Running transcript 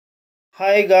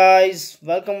Hi guys,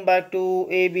 welcome back to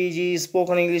ABG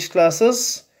Spoken English Classes.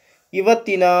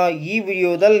 ಇವತ್ತಿನ ಈ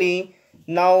ವಿಡಿಯೋದಲ್ಲಿ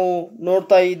ನಾವು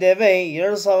ನೋಡ್ತಾ ಇದ್ದೇವೆ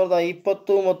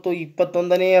 2020 ಮತ್ತು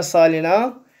 21ನೇ ಸಾಲಿನ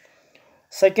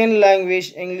second language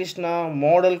ಇಂಗ್ಲಿಷ್ನ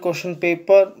model question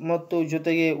paper ಮತ್ತು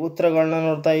ಜೊತೆಗೆ ಉತ್ತರಗಳನ್ನ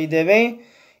ನೋಡ್ತಾ ಇದ್ದೇವೆ.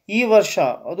 ಈ ವರ್ಷ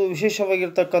ಅದು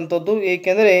ವಿಶೇಷವಾಗಿರ್ತಕ್ಕಂಥದ್ದು,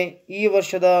 ಏಕೆಂದರೆ ಈ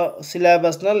ವರ್ಷದ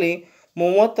ಸಿಲೆಬಸ್ನಲ್ಲಿ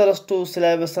 30ರಷ್ಟು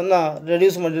ಸಿಲೆಬಸನ್ನು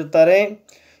ರೆಡ್ಯೂಸ್ ಮಾಡಿರ್ತಾರೆ.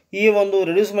 ಈ ಒಂದು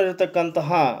ರೆಡ್ಯೂಸ್ ಮಾಡಿರ್ತಕ್ಕಂತಹ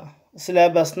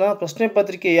ಸಿಲೆಬಸ್ನ ಪ್ರಶ್ನೆ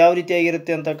ಪತ್ರಿಕೆ ಯಾವ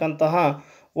ರೀತಿಯಾಗಿರುತ್ತೆ ಅಂತಕ್ಕಂತಹ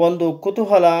ಒಂದು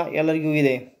ಕುತೂಹಲ ಎಲ್ಲರಿಗೂ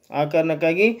ಇದೆ. ಆ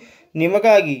ಕಾರಣಕ್ಕಾಗಿ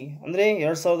ನಿಮಗಾಗಿ ಅಂದರೆ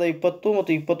 2020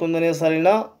 ಮತ್ತು 21ನೇ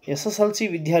ಸಾಲಿನ SSLC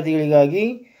ವಿದ್ಯಾರ್ಥಿಗಳಿಗಾಗಿ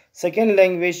ಸೆಕೆಂಡ್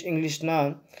ಲ್ಯಾಂಗ್ವೇಜ್ ಇಂಗ್ಲೀಷ್ನ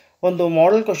ಒಂದು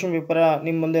ಮಾಡೆಲ್ ಕ್ವೆಶ್ಚನ್ ಪೇಪರ್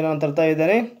ನಿಮ್ಮ ಮುಂದೆ ನಾನು ತರ್ತಾ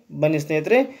ಇದ್ದೇನೆ. ಬನ್ನಿ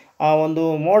ಸ್ನೇಹಿತರೆ, ಆ ಒಂದು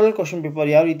ಮಾಡೆಲ್ ಕ್ವೆಶ್ಚನ್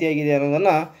ಪೇಪರ್ ಯಾವ ರೀತಿಯಾಗಿದೆ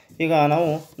ಅನ್ನೋದನ್ನು ಈಗ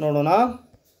ನಾವು ನೋಡೋಣ.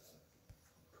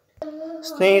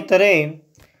 ಸ್ನೇಹಿತರೆ,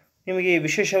 ನಿಮಗೆ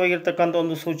ವಿಶೇಷವಾಗಿರ್ತಕ್ಕಂಥ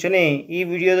ಒಂದು ಸೂಚನೆ, ಈ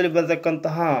ವಿಡಿಯೋದಲ್ಲಿ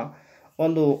ಬರತಕ್ಕಂತಹ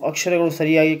ಒಂದು ಅಕ್ಷರಗಳು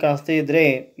ಸರಿಯಾಗಿ ಕಾಣಿಸ್ತಾ ಇದ್ದರೆ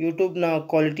ಯೂಟ್ಯೂಬ್ನ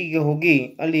ಕ್ವಾಲಿಟಿಗೆ ಹೋಗಿ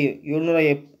ಅಲ್ಲಿ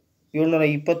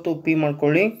 720p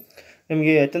ಮಾಡ್ಕೊಳ್ಳಿ.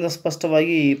 ನಿಮಗೆ ಅತ್ಯಂತ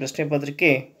ಸ್ಪಷ್ಟವಾಗಿ ಈ ಪ್ರಶ್ನೆ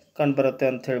ಪತ್ರಿಕೆ ಕಂಡುಬರುತ್ತೆ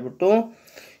ಅಂತ ಹೇಳಿಬಿಟ್ಟು.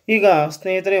 ಈಗ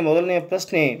ಸ್ನೇಹಿತರೆ, ಮೊದಲನೆಯ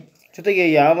ಪ್ರಶ್ನೆ ಜೊತೆಗೆ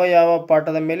ಯಾವ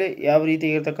ಪಾಠದ ಮೇಲೆ ಯಾವ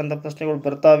ರೀತಿಯಾಗಿರ್ತಕ್ಕಂಥ ಪ್ರಶ್ನೆಗಳು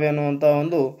ಬರ್ತವೆ ಅನ್ನುವಂಥ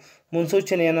ಒಂದು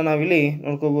ಮುನ್ಸೂಚನೆಯನ್ನು ನಾವಿಲ್ಲಿ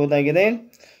ನೋಡ್ಕೋಬಹುದಾಗಿದೆ.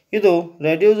 ಇದು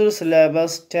reduced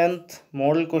syllabus 10th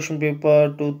model question paper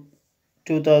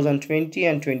 2020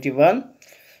 and 21.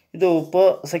 ಇದು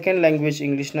ಸೆಕೆಂಡ್ ಲ್ಯಾಂಗ್ವೇಜ್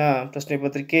ಇಂಗ್ಲೀಷ್ನ ಪ್ರಶ್ನೆ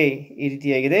ಪತ್ರಿಕೆ ಈ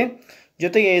ರೀತಿಯಾಗಿದೆ.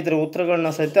 ಜೊತೆಗೆ ಇದರ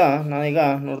ಉತ್ತರಗಳನ್ನ ಸಹಿತ ನಾನೀಗ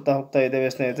ನೋಡ್ತಾ ಹೋಗ್ತಾ ಇದ್ದೇವೆ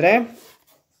ಸ್ನೇಹಿತರೆ.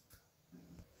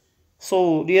 So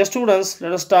dear students,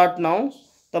 let us start now.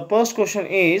 The first question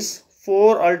is,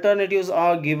 4 alternatives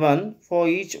are given for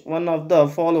each one of the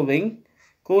following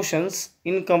questions.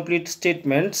 Incomplete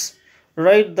statements.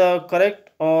 Write the correct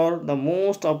or the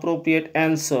most appropriate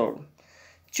answer.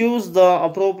 Choose the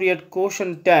appropriate question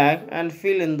tag and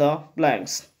fill in the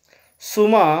blanks.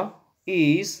 Suma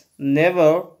is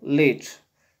never late.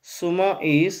 Suma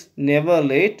is never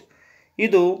late.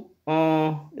 ಇದು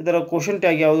ಇದರ question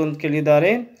tag ಯಾವುದು ಅಂತ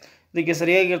ಕೇಳಿದ್ದಾರೆ. ಇದಕ್ಕೆ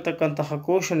ಸರಿಯಾಗಿರ್ತಕ್ಕಂತಹ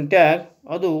question tag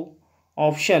ಅದು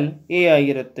option A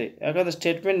ಆಗಿರುತ್ತೆ. ಯಾಕಂದರೆ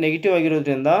statement negative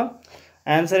ಆಗಿರೋದ್ರಿಂದ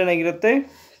ಆನ್ಸರ್ ಏನಾಗಿರುತ್ತೆ,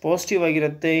 ಪಾಸಿಟಿವ್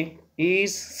ಆಗಿರುತ್ತೆ.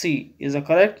 is C is the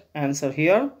correct answer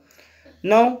here.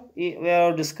 Now we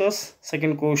have discussed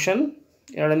second question.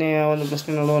 ಎರಡನೆಯ ಒಂದು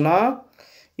ಪ್ರಶ್ನೆ ನೋಡೋಣ.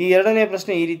 ಈ ಎರಡನೆಯ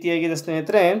ಪ್ರಶ್ನೆ ಈ ರೀತಿಯಾಗಿದೆ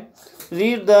ಸ್ನೇಹಿತರೆ.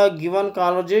 Read the given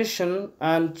conversation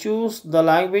and choose the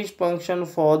language function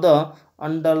for the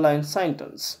underlined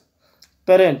sentence.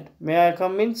 Parent, may I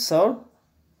come in, sir?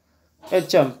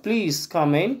 HM, please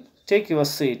come in, take your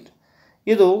seat.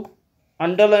 ಇದು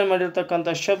ಅಂಡರ್ಲೈನ್ ಮಾಡಿರ್ತಕ್ಕಂಥ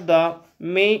ಶಬ್ದ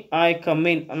may I come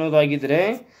in ಅನ್ನೋದಾಗಿದ್ದರೆ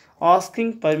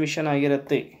asking permission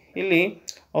ಆಗಿರುತ್ತೆ. ಇಲ್ಲಿ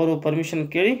ಅವರು permission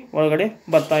ಕೇಳಿ ಒಳಗಡೆ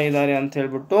ಬರ್ತಾ ಇದ್ದಾರೆ ಅಂತ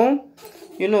ಹೇಳ್ಬಿಟ್ಟು.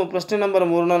 ಇನ್ನು ಪ್ರಶ್ನೆ ನಂಬರ್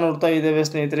 3ನ ನೋಡ್ತಾ ಇದ್ದೇವೆ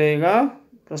ಸ್ನೇಹಿತರೆ. ಈಗ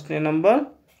ಪ್ರಶ್ನೆ number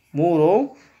 3,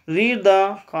 read the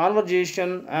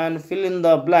conversation and fill in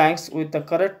the blanks with the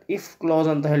correct if clause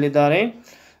ಅಂತ ಹೇಳಿದ್ದಾರೆ.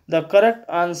 The correct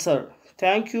answer,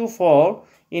 thank you for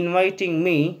inviting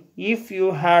me. If you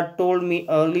had told me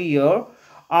earlier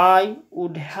I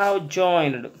would have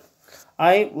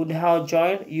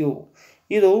joined you.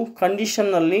 ಇದು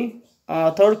ಕಂಡೀಷನ್ನಲ್ಲಿ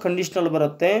third conditional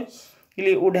ಬರುತ್ತೆ.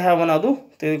 ಇಲ್ಲಿ would have ಅನ್ನೋದು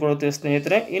ತೆಗೆದುಕೊಳ್ಳುತ್ತೆ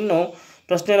ಸ್ನೇಹಿತರೆ. ಇನ್ನು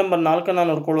ಪ್ರಶ್ನೆ number 4ನ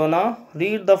ನೋಡ್ಕೊಳ್ಳೋಣ.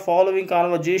 Read the following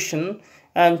conversation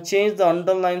and change the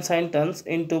underline sentence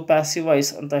into passive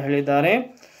voice ಅಂತ ಹೇಳಿದ್ದಾರೆ.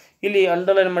 ಇಲ್ಲಿ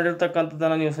ಅಂಡರ್ಲೈನ್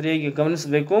ಮಾಡಿರ್ತಕ್ಕಂಥದ್ದನ್ನು ನೀವು ಸರಿಯಾಗಿ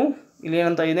ಗಮನಿಸಬೇಕು. ಇಲ್ಲಿ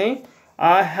ಏನಂತ ಇದೆ,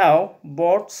 I have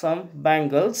bought some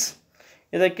bangles.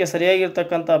 ಇದಕ್ಕೆ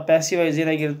ಸರಿಯಾಗಿರ್ತಕ್ಕಂಥ ಪ್ಯಾಸಿವ್ ವಾಯ್ಸ್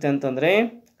ಏನಾಗಿರುತ್ತೆ ಅಂತಂದರೆ,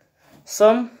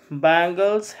 some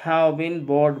bangles have been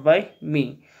bot by me.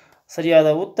 ಸರಿಯಾದ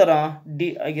ಉತ್ತರ ಡಿ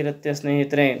ಆಗಿರುತ್ತೆ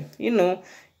ಸ್ನೇಹಿತರೆ. ಇನ್ನು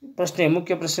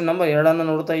ಮುಖ್ಯ ಪ್ರಶ್ನೆ ನಂಬರ್ 2ನ್ನು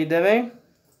ನೋಡ್ತಾ ಇದ್ದೇವೆ.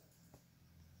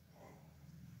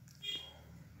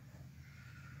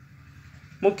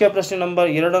 ಮುಖ್ಯ ಪ್ರಶ್ನೆ ನಂಬರ್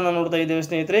 2ನ್ನು ನೋಡ್ತಾ ಇದ್ದೇವೆ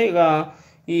ಸ್ನೇಹಿತರೆ. ಈಗ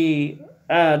ಈ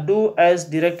ಡೂ ಆಸ್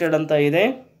ಡಿರೆಕ್ಟೆಡ್ ಅಂತ ಇದೆ.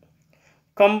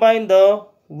 Combine the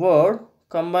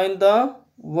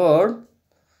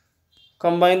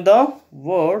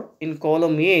word in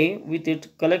column A with its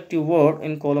collective word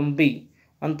in column B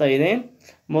ಅಂತ ಇದೆ.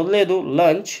 ಮೊದಲನೇದು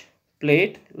lunch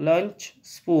plate, lunch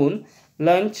spoon,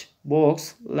 lunch box,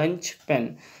 lunch pen.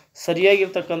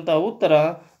 ಸರಿಯಾಗಿರ್ತಕ್ಕಂಥ ಉತ್ತರ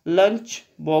ಲಂಚ್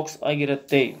ಬಾಕ್ಸ್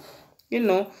ಆಗಿರುತ್ತೆ.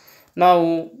 ಇನ್ನು ನಾವು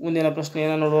ಮುಂದಿನ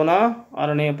ಪ್ರಶ್ನೆಯನ್ನು ನೋಡೋಣ.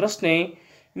 6ನೆಯ ಪ್ರಶ್ನೆ,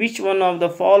 which one of the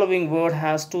following word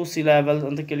has 2 syllables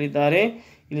ಅಂತ ಕೇಳಿದ್ದಾರೆ.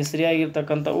 ಇಲ್ಲಿ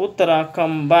ಸರಿಯಾಗಿರ್ತಕ್ಕಂಥ ಉತ್ತರ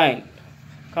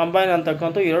ಕಂಬೈನ್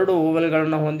ಅಂತಕ್ಕಂಥ 2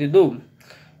 ಓವೆಲ್ಗಳನ್ನು ಹೊಂದಿದ್ದು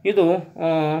ಇದು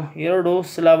 2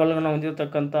 ಸಿಲಾಬಲ್ಗಳನ್ನು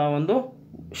ಹೊಂದಿರತಕ್ಕಂಥ ಒಂದು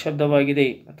ಶಬ್ದವಾಗಿದೆ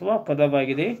ಅಥವಾ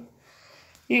ಪದವಾಗಿದೆ.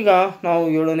 ಈಗ ನಾವು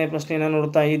 7ನೇ ಪ್ರಶ್ನೆಯನ್ನು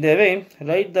ನೋಡ್ತಾ ಇದ್ದೇವೆ.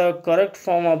 Right the correct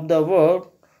form of the word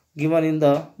given in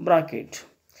the bracket.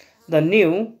 The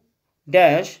new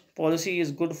dash policy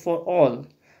is good for all.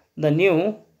 The new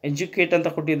educate ಅಂತ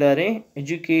ಕೊಟ್ಟಿದ್ದಾರೆ,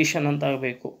 ಎಜುಕೇಷನ್ ಅಂತ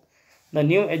ಆಗಬೇಕು. The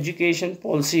new education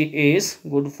policy is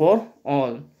good for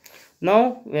all. Now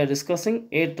we are discussing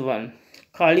 8th one.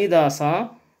 Kalidasa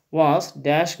was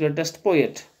dash greatest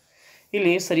poet.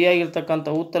 ಇಲ್ಲಿ ಸರಿಯಾಗಿರ್ತಕ್ಕಂಥ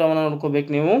ಉತ್ತರವನ್ನು ನೋಡ್ಕೋಬೇಕು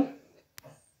ನೀವು.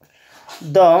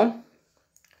 The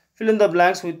fill in the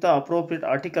blanks with the appropriate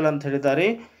article ಅಂತ ಹೇಳಿದ್ದಾರೆ.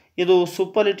 ಇದು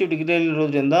ಸೂಪರ್ಲೇಟಿವ್ ಡಿಗ್ರಿಯಲ್ಲಿ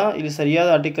ಇರೋದ್ರಿಂದ ಇಲ್ಲಿ ಸರಿಯಾದ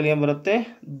ಆರ್ಟಿಕಲ್ ಏನು ಬರುತ್ತೆ,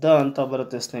 ದ ಅಂತ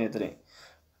ಬರುತ್ತೆ ಸ್ನೇಹಿತರೆ.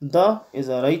 The is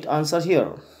a right answer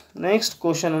here. Next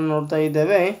question ಅನ್ನು ನೋಡ್ತಾ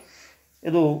ಇದ್ದೇವೆ.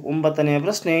 ಇದು 9ನೇ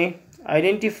ಪ್ರಶ್ನೆ.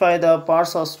 Identify the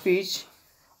parts of speech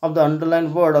of the underline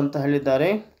word ಅಂತ ಹೇಳಿದ್ದಾರೆ.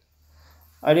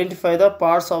 Identify the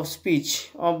parts of speech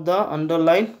of the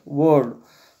underline word.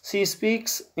 C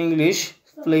speaks English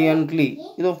fluently.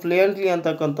 ಇದು ಫ್ಲೂಯೆಂಟ್ಲಿ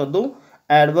ಅಂತಕ್ಕಂಥದ್ದು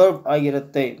adverb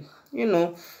ಆಗಿರುತ್ತೆ. ಇನ್ನು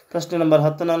ಪ್ರಶ್ನೆ ನಂಬರ್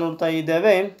 10 ನೋಡ್ತಾ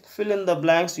ಇದ್ದೇವೆ. Fill in the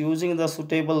blanks using the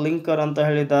suitable linker ಅಂತ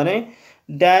ಹೇಳಿದ್ದಾರೆ.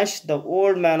 Dash the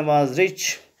old man was rich,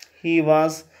 he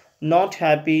was not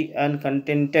happy and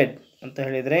contented ಅಂತ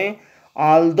ಹೇಳಿದರೆ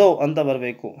ಆಲ್ದೋ ಅಂತ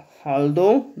ಬರಬೇಕು. Although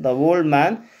the old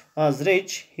man was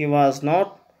rich, he was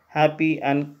not happy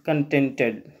and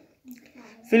contented.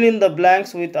 Fill in the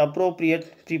blanks with appropriate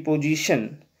preposition.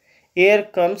 Air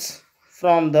comes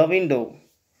from the window.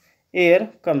 Air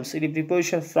comes ಇಲ್ಲಿ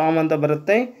preposition from ಅಂತ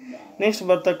ಬರುತ್ತೆ. Next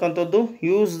ಬರ್ತಕ್ಕಂಥದ್ದು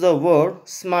use the word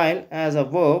smile as a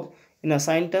verb in a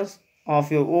sentence of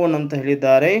your own ಅಂತ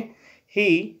ಹೇಳಿದ್ದಾರೆ. ಹಿ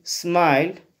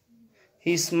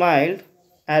smiled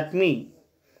at me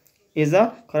is the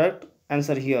correct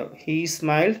answer here. He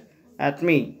smiled at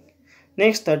me.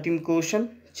 Next 13th question.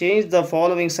 Change the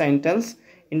following sentence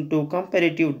into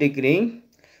comparative degree.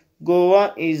 Goa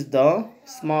is the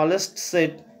smallest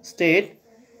state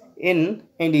in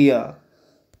India.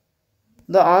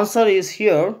 The answer is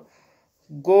here.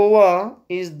 Goa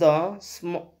is the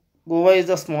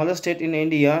smallest state in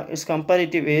India. Its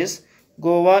comparative is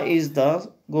Goa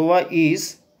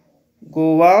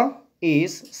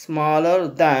is smaller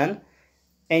than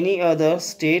any other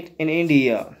state in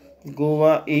India.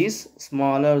 Goa is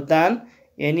smaller than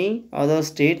any other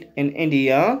state in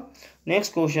India. Next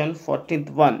question, 14th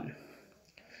one.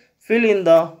 Fill in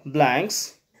the blanks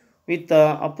with the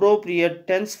appropriate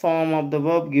tense form of the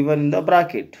verb given in the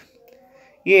bracket.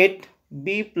 It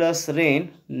be plus rain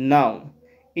now.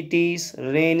 It is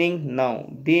raining now.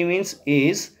 Be means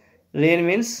is, rain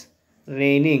means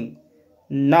raining.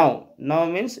 Now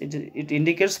means it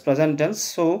indicates present tense,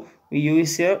 so we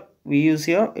use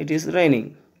here it is raining.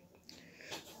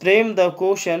 Frame the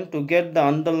question to get the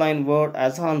underlined word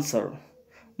as answer.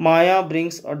 Maya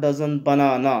brings a dozen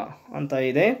banana ಅಂತ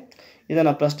ಇದೆ.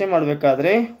 ಇದನ್ನು ಪ್ರಶ್ನೆ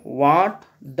ಮಾಡಬೇಕಾದ್ರೆ what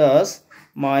does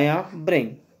Maya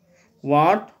bring,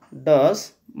 what does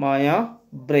Maya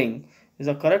bring is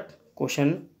the correct question,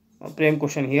 frame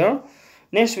question here.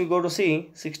 Next we go to see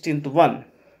 16th one.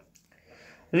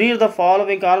 Read the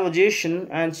following conversation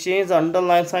and change the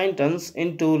underlined sentence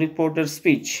into reported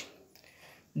speech.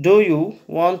 Do you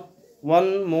want one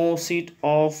more sheet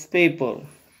of paper?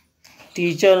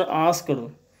 Teacher asked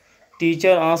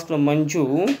Manju.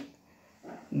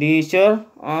 Teacher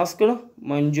asked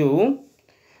Manju.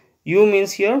 You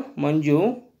means here Manju.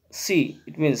 See,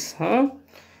 it means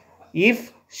if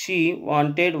she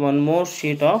wanted one more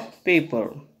sheet of paper.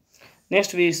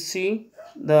 Next we see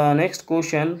the next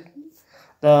question.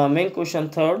 The main question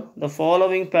third. The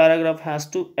following paragraph has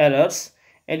 2 errors.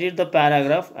 Edit the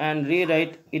paragraph and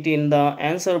rewrite it in the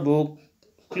answer book.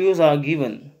 Clues are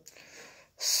given.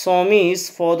 Swami's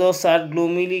father sat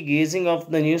gloomily gazing off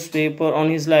the newspaper on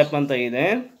his lap ಅಂತ ಇದೆ.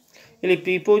 ಇಲ್ಲಿ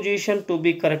preposition to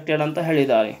be corrected ಅಂತ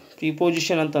ಹೇಳಿದ್ದಾರೆ.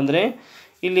 Preposition ಅಂತಂದರೆ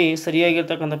ಇಲ್ಲಿ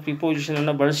ಸರಿಯಾಗಿರ್ತಕ್ಕಂಥ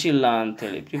ಪ್ರಿಪೋಸಿಷನನ್ನು ಬಳಸಿಲ್ಲ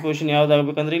ಅಂಥೇಳಿ. Preposition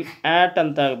ಯಾವುದಾಗಬೇಕಂದ್ರೆ ಇಲ್ಲಿ ಆ್ಯಟ್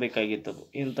ಅಂತ ಆಗಬೇಕಾಗಿತ್ತು.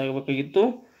 ಎಂತ ಆಗಬೇಕಾಗಿತ್ತು?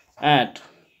 At.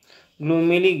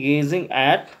 ಗ್ಲೂಮಿಲಿ gazing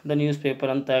at the news paper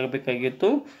ಅಂತ ಆಗಬೇಕಾಗಿತ್ತು.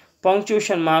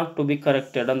 Punctuation mark to be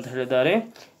corrected ಅಂತ ಹೇಳಿದ್ದಾರೆ.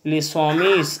 ಇಲ್ಲಿ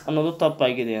ಸ್ವಾಮೀಸ್ ಅನ್ನೋದು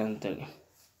ತಪ್ಪಾಗಿದೆ ಅಂತೇಳಿ.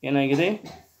 ಏನಾಗಿದೆ?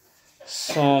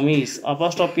 ಸ್ವಾಮೀಸ್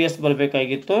ಅಪಾಸ್ಟ್ರೋಫಿ ಎಸ್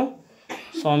ಬರಬೇಕಾಗಿತ್ತು.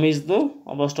 ಸ್ವಾಮೀಸ್ದು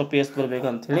ಅಪಾಸ್ಟ್ರೋಫಿ S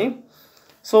ಬರಬೇಕಂತೇಳಿ.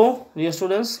 So dear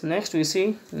students, next we C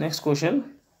next question.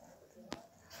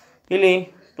 ಇಲ್ಲಿ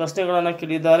ಪ್ರಶ್ನೆಗಳನ್ನು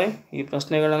ಕೇಳಿದ್ದಾರೆ. ಈ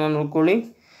ಪ್ರಶ್ನೆಗಳನ್ನು ನೋಡ್ಕೊಳ್ಳಿ.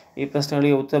 ಈ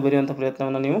ಪ್ರಶ್ನೆಗಳಿಗೆ ಉತ್ತರ ಬರೆಯುವಂಥ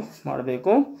ಪ್ರಯತ್ನವನ್ನು ನೀವು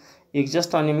ಮಾಡಬೇಕು. ಈಗ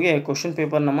ಜಸ್ಟ್ ನಾನು ನಿಮಗೆ ಕ್ವಶನ್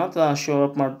ಪೇಪರ್ನ ಮಾತ್ರ ಶೋ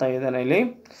ಅಪ್ ಮಾಡ್ತಾ ಇದ್ದೇನೆ. ಇಲ್ಲಿ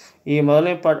ಈ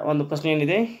ಮೊದಲನೇ ಒಂದು ಪ್ರಶ್ನೆ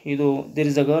ಏನಿದೆ, ಇದು there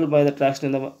is a girl by the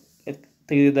ಟ್ರ್ಯಾಕ್ಸ್ನಿಂದ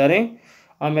ತೆಗೆದಿದ್ದಾರೆ.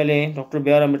 ಆಮೇಲೆ ಡಾಕ್ಟರ್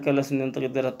ಬಿ ಆರ್ ಅಂಬೇಡ್ಕರ್ ಲೆಸನ್ನಿಂದ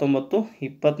ತೆಗೆದಿದ್ದಾರೆ 19.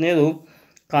 20ನೇದು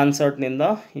ಕಾನ್ಸರ್ಟ್ನಿಂದ,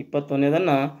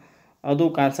 21ನೇದನ್ನು ಅದು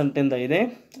ಕಾನ್ಸರ್ಟ್ನಿಂದ ಇದೆ.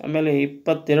 ಆಮೇಲೆ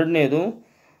 22ನೇದು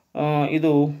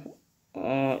ಇದು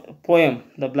ಪೋಯಮ್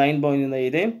ದ ಬ್ಲೈಂಡ್ ಬಾಯ್ನಿಂದ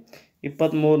ಇದೆ.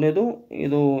 23ನೇದು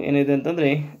ಇದು ಏನಿದೆ ಅಂತಂದರೆ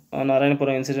ನಾರಾಯಣಪುರ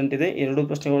ಇನ್ಸಿಡೆಂಟ್ ಇದೆ. 2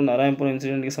 ಪ್ರಶ್ನೆಗಳು ನಾರಾಯಣಪುರ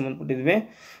ಇನ್ಸಿಡೆಂಟ್ಗೆ ಸಂಬಂಧಪಟ್ಟಿವೆ.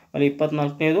 ಅಲ್ಲಿ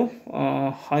 24ನೇದು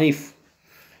ಹನೀಫ್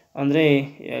ಅಂದರೆ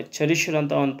ಚರಿಷ್ರ್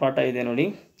ಅಂತ ಒಂದು ಪಾಠ ಇದೆ ನೋಡಿ,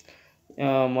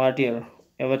 ಮಾರ್ಟಿಯರ್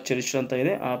ಎವರ್ ಚೆರಿಷ್ಡ್ ಅಂತ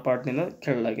ಇದೆ, ಆ ಪಾರ್ಟ್ನಿಂದ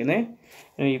ಕೇಳಲಾಗಿದೆ.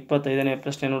 25ನೇ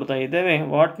ಪ್ರಶ್ನೆ ನೋಡ್ತಾ ಇದ್ದೇವೆ.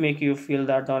 What make you feel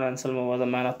that Don ಆನ್ಸಲ್ಮ್ was a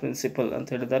man of principal ಅಂತ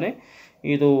ಹೇಳಿದ್ದಾರೆ.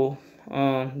 ಇದು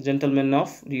ಜೆಂಟಲ್ಮೆನ್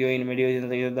ಆಫ್ ರಿಯೋ ಇನ್ ಮೆಡಿಯೋ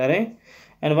ಅಂತ ಹೇಳಿದ್ದಾರೆ.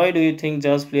 And why do you think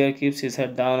jazz player keeps his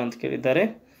head down ಅಂತ ಕೇಳಿದ್ದಾರೆ.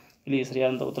 ಇಲ್ಲಿ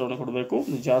ಸರಿಯಾದಂಥ ಉತ್ತರವನ್ನು ಕೊಡಬೇಕು.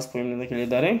 ಜಾಸ್ ಪೋಯಮ್ನಿಂದ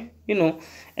ಕೇಳಿದ್ದಾರೆ. ಇನ್ನು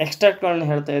ಎಕ್ಸ್ಟ್ರಾಕ್ಟ್ಗಳನ್ನ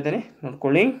ಹೇಳ್ತಾ ಇದ್ದೇನೆ,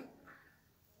 ನೋಡ್ಕೊಳ್ಳಿ.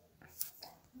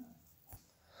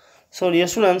 So dear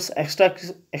students,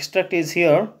 extract is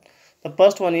here. The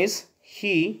first one is,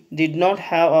 he did not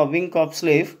have a wink of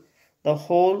sleep the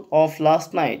whole of last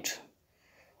night.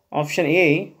 Option A,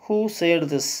 who said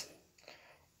this?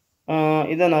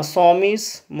 Idana Swami's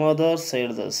mother said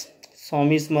this.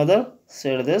 Swami's mother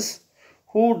said this.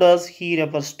 Who does he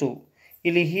refers to?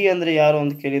 Ili he andre yaru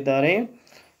anta kelidare.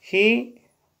 He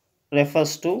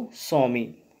refers to Swami.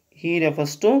 He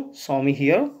refers to Swami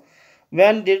here.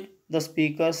 When did the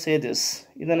speaker say this?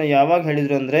 ಇದನ್ನು ಯಾವಾಗ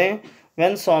ಹೇಳಿದ್ರು ಅಂದರೆ,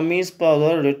 when Swami's father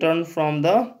returned from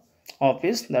the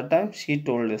office, that time she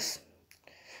told this.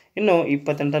 ಇನ್ನು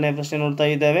 28ನೇ ಪ್ರಶ್ನೆ ನೋಡ್ತಾ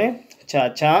ಇದ್ದೇವೆ.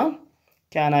 Chacha,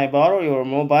 can I ಬಾರೋ your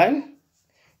mobile?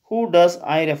 Who does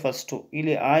I refers to?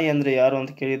 ಇಲ್ಲಿ ಐ ಅಂದರೆ ಯಾರು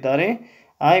ಅಂತ ಕೇಳಿದ್ದಾರೆ.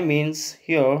 I means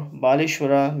here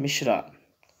Baleshwar Mishra.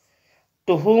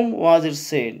 To whom was it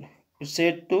said? It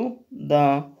said to the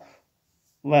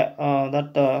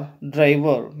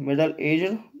driver, middle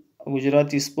aged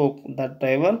Gujarati spoke, that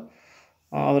driver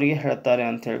ಅವರಿಗೆ ಹೇಳ್ತಾರೆ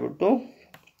ಅಂತ ಹೇಳ್ಬಿಟ್ಟು.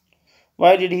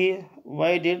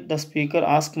 Why did the speaker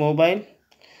ask mobile?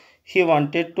 He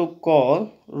wanted to call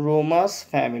ರೋಮಾಸ್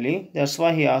family, that's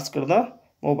why he asked the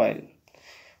mobile.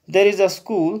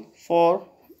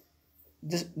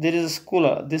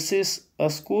 This is a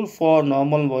school for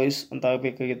normal voice ಅಂತ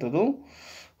ಆಗಬೇಕಾಗಿತ್ತದು.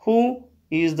 Who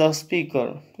is the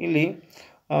speaker? ಇಲ್ಲಿ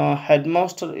head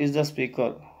master is the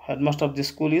speaker. Headmaster of the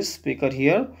school is speaker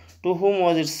here. To whom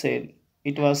was it said?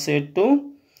 It was said to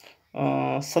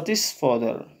Satish's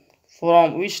father. From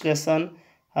which lesson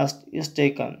is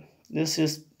taken? This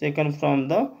is taken from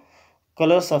the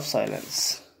Colors of Silence.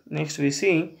 Next we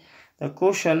see the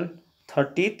question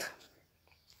 30th.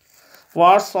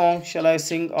 What song shall I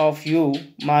sing of you,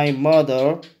 my mother?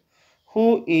 Who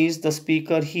is the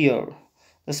speaker here?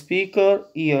 The speaker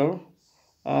here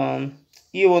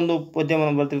ಈ ಒಂದು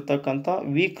ಪದ್ಯವನ್ನು ಬರೆದಿರ್ತಕ್ಕಂಥ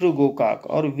ವಿಕ್ರು Gokak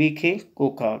or VK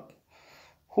Gokak.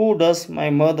 Who does my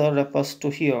mother refers to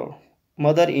here?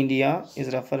 Mother India is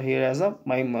referred here as a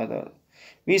my mother.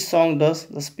 Which song does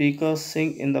the speaker sing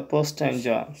in the first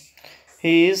stanza?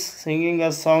 He is singing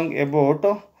a song about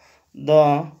the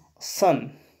sun.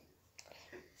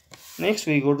 Next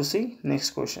we go to see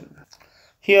next question.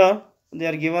 Here they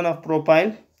are given a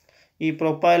profile. ಈ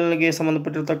ಪ್ರೊಫೈಲ್ಗೆ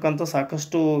ಸಂಬಂಧಪಟ್ಟಿರ್ತಕ್ಕಂಥ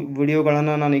ಸಾಕಷ್ಟು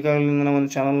ವಿಡಿಯೋಗಳನ್ನು ನಾನು ಈಗಾಗಲೇ ನನ್ನ ಒಂದು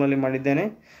ಚಾನಲ್ನಲ್ಲಿ ಮಾಡಿದ್ದೇನೆ.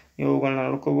 ಇವುಗಳನ್ನ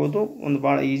ನೋಡ್ಕೋಬೋದು. ಒಂದು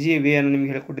ಭಾಳ ಈಸಿ ವೇಯನ್ನು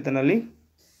ನಿಮಗೆ ಹೇಳಿಕೊಟ್ಟಿದ್ದೇನೆ ಅಲ್ಲಿ.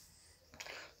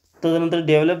 ತದನಂತರ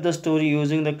develop the story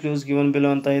using the clues given below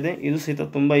ಅಂತ ಇದೆ. ಇದು ಸಹಿತ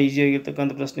ತುಂಬ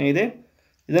ಈಸಿಯಾಗಿರ್ತಕ್ಕಂಥ ಪ್ರಶ್ನೆ ಇದೆ.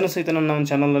 ಇದನ್ನು ಸಹಿತ ನನ್ನ ಒಂದು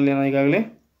ಚಾನಲ್ನಲ್ಲಿ ನಾನು ಈಗಾಗಲೇ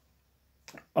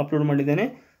ಅಪ್ಲೋಡ್ ಮಾಡಿದ್ದೇನೆ.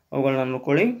 ಅವುಗಳನ್ನ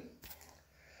ನೋಡ್ಕೊಳ್ಳಿ.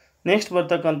 ನೆಕ್ಸ್ಟ್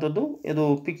ಬರ್ತಕ್ಕಂಥದ್ದು ಇದು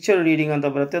ಪಿಕ್ಚರ್ ರೀಡಿಂಗ್ ಅಂತ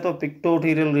ಬರುತ್ತೆ, ಅಥವಾ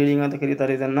ಪಿಕ್ಟೋರಿಯಲ್ ರೀಡಿಂಗ್ ಅಂತ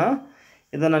ಕರೀತಾರೆ.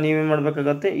 ಇದನ್ನು ನೀವೇನು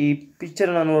ಮಾಡಬೇಕಾಗತ್ತೆ, ಈ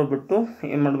ಪಿಕ್ಚರನ್ನು ನೋಡಿಬಿಟ್ಟು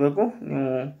ಏನು ಮಾಡಬೇಕು, ನೀವು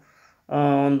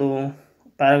ಒಂದು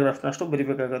ಪ್ಯಾರಾಗ್ರಾಫ್ನಷ್ಟು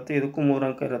ಬರಿಬೇಕಾಗತ್ತೆ. ಇದಕ್ಕೂ 3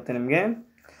 ಅಂಕ ಇರುತ್ತೆ ನಿಮಗೆ.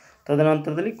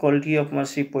 ತದನಂತರದಲ್ಲಿ ಕ್ವಾಲಿಟಿ ಆಫ್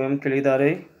ಮರ್ಸಿ ಪೋಯಮ್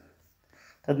ಕೇಳಿದ್ದಾರೆ.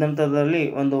 ತದನಂತರದಲ್ಲಿ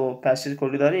ಒಂದು ಪ್ಯಾಸೇಜ್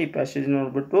ಕೊಟ್ಟಿದ್ದಾರೆ. ಈ ಪ್ಯಾಸೇಜ್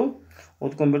ನೋಡಿಬಿಟ್ಟು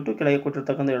ಓದ್ಕೊಂಡ್ಬಿಟ್ಟು ಕೆಳಗೆ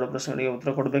ಕೊಟ್ಟಿರ್ತಕ್ಕಂಥ 2 ಪ್ರಶ್ನೆಗಳಿಗೆ ಉತ್ತರ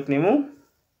ಕೊಡಬೇಕು ನೀವು.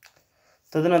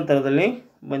 ತದನಂತರದಲ್ಲಿ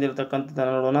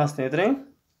ಬಂದಿರತಕ್ಕಂಥದ್ದನ್ನು ನೋಡೋಣ ಸ್ನೇಹಿತರೆ.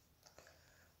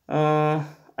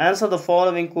 Answer the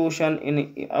following question in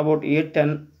about 8-10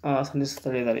 sentences.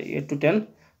 8 to 10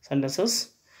 sentences.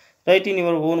 Write in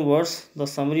your own words the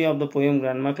summary of the poem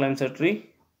Grandma Climbs a Tree.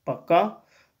 ಪಕ್ಕ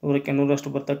 100ಕ್ಕೆ 100ರಷ್ಟು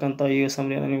ಬರ್ತಕ್ಕಂಥ ಈ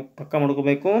ಸಮ್ಮರಿಯನ್ನು ನೀವು ಪಕ್ಕ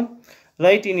ಮಾಡ್ಕೋಬೇಕು.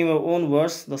 Write in your own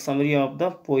words the summary of the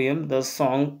poem The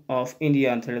Song of India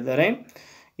ಅಂತ ಹೇಳಿದ್ದಾರೆ.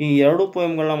 ಈ 2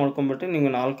 ಪೋಯಮ್ಗಳನ್ನ ಮಾಡ್ಕೊಂಡ್ಬಿಟ್ರೆ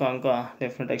ನಿಮಗೆ 4 ಅಂಕ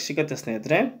ಡೆಫಿನೆಟ್ ಆಗಿ ಸಿಗುತ್ತೆ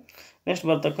ಸ್ನೇಹಿತರೆ. ನೆಕ್ಸ್ಟ್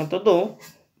ಬರ್ತಕ್ಕಂಥದ್ದು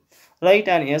Write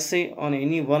an essay on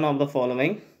any one of the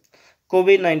following.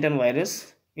 COVID-19 virus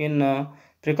in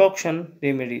precaution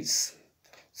remedies.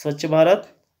 Swachh Bharat,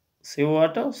 save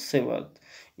water, save earth.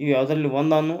 ಇವು ಯಾವುದರಲ್ಲಿ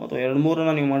ಒಂದನ್ನು ಅಥವಾ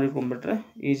 2-3 ನೀವು ಮಾಡಿಟ್ಕೊಂಡ್ಬಿಟ್ರೆ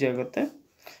ಈಸಿ ಆಗುತ್ತೆ.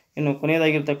 ಇನ್ನು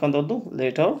ಕೊನೆಯದಾಗಿರ್ತಕ್ಕಂಥದ್ದು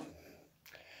letter.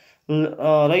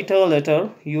 Write a letter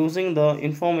using the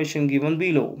information given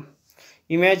below.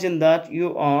 Imagine that you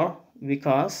are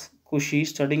Vikas Kushi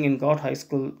studying in God High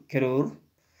School, Kerur.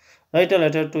 Write a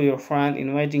letter to your friend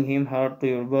inviting him her to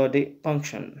your birthday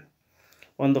function.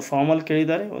 ಒಂದು formal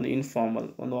ಕೇಳಿದ್ದಾರೆ, ಒಂದು informal,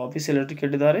 ಒಂದು official letter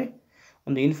ಕೇಳಿದ್ದಾರೆ,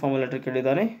 ಒಂದು informal letter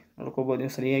ಕೇಳಿದ್ದಾರೆ. ನೋಡ್ಕೋಬೋದು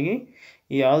ನೀವು ಸರಿಯಾಗಿ.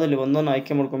 ಈ ಯಾವುದಲ್ಲಿ ಒಂದನ್ನು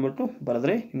ಆಯ್ಕೆ ಮಾಡ್ಕೊಂಡ್ಬಿಟ್ಟು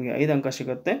ಬರೆದ್ರೆ ನಿಮಗೆ 5 ಅಂಕ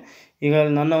ಸಿಗುತ್ತೆ. ಈಗ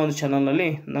ನನ್ನ ಒಂದು ಚಾನಲ್ನಲ್ಲಿ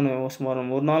ನಾನು ಸುಮಾರು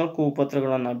 3-4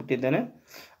 ಪತ್ರಗಳನ್ನು ಬಿಟ್ಟಿದ್ದೇನೆ.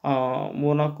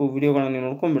 3-4 ವಿಡಿಯೋಗಳನ್ನು ನೀವು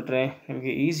ನೋಡ್ಕೊಂಡ್ಬಿಟ್ರೆ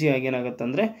ನಿಮಗೆ ಈಸಿಯಾಗಿ ಏನಾಗುತ್ತೆ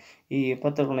ಅಂದರೆ ಈ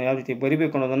ಪತ್ರಗಳನ್ನ ಯಾವ ರೀತಿ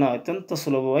ಬರಿಬೇಕು ಅನ್ನೋದನ್ನು ಅತ್ಯಂತ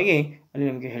ಸುಲಭವಾಗಿ ಅಲ್ಲಿ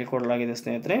ನಿಮಗೆ ಹೇಳಿಕೊಡಲಾಗಿದೆ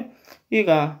ಸ್ನೇಹಿತರೆ. ಈಗ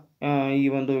ಈ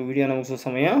ಒಂದು ವಿಡಿಯೋನ ಮುಗಿಸೋ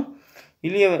ಸಮಯ.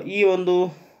 ಇಲ್ಲಿಯ ಈ ಒಂದು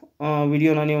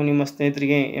ವಿಡಿಯೋನ ನೀವು ನಿಮ್ಮ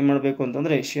ಸ್ನೇಹಿತರಿಗೆ ಏನು ಮಾಡಬೇಕು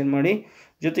ಅಂತಂದರೆ ಶೇರ್ ಮಾಡಿ.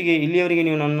 ಜೊತೆಗೆ ಇಲ್ಲಿಯವರೆಗೆ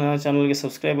ನೀವು ನನ್ನ ಚಾನಲ್ಗೆ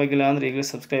ಸಬ್ಸ್ಕ್ರೈಬ್ ಆಗಿಲ್ಲ ಅಂದರೆ ಈಗಲೇ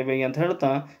ಸಬ್ಸ್ಕ್ರೈಬ್ ಆಗಿ ಅಂತ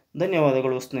ಹೇಳ್ತಾ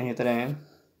ಧನ್ಯವಾದಗಳು ಸ್ನೇಹಿತರೆ.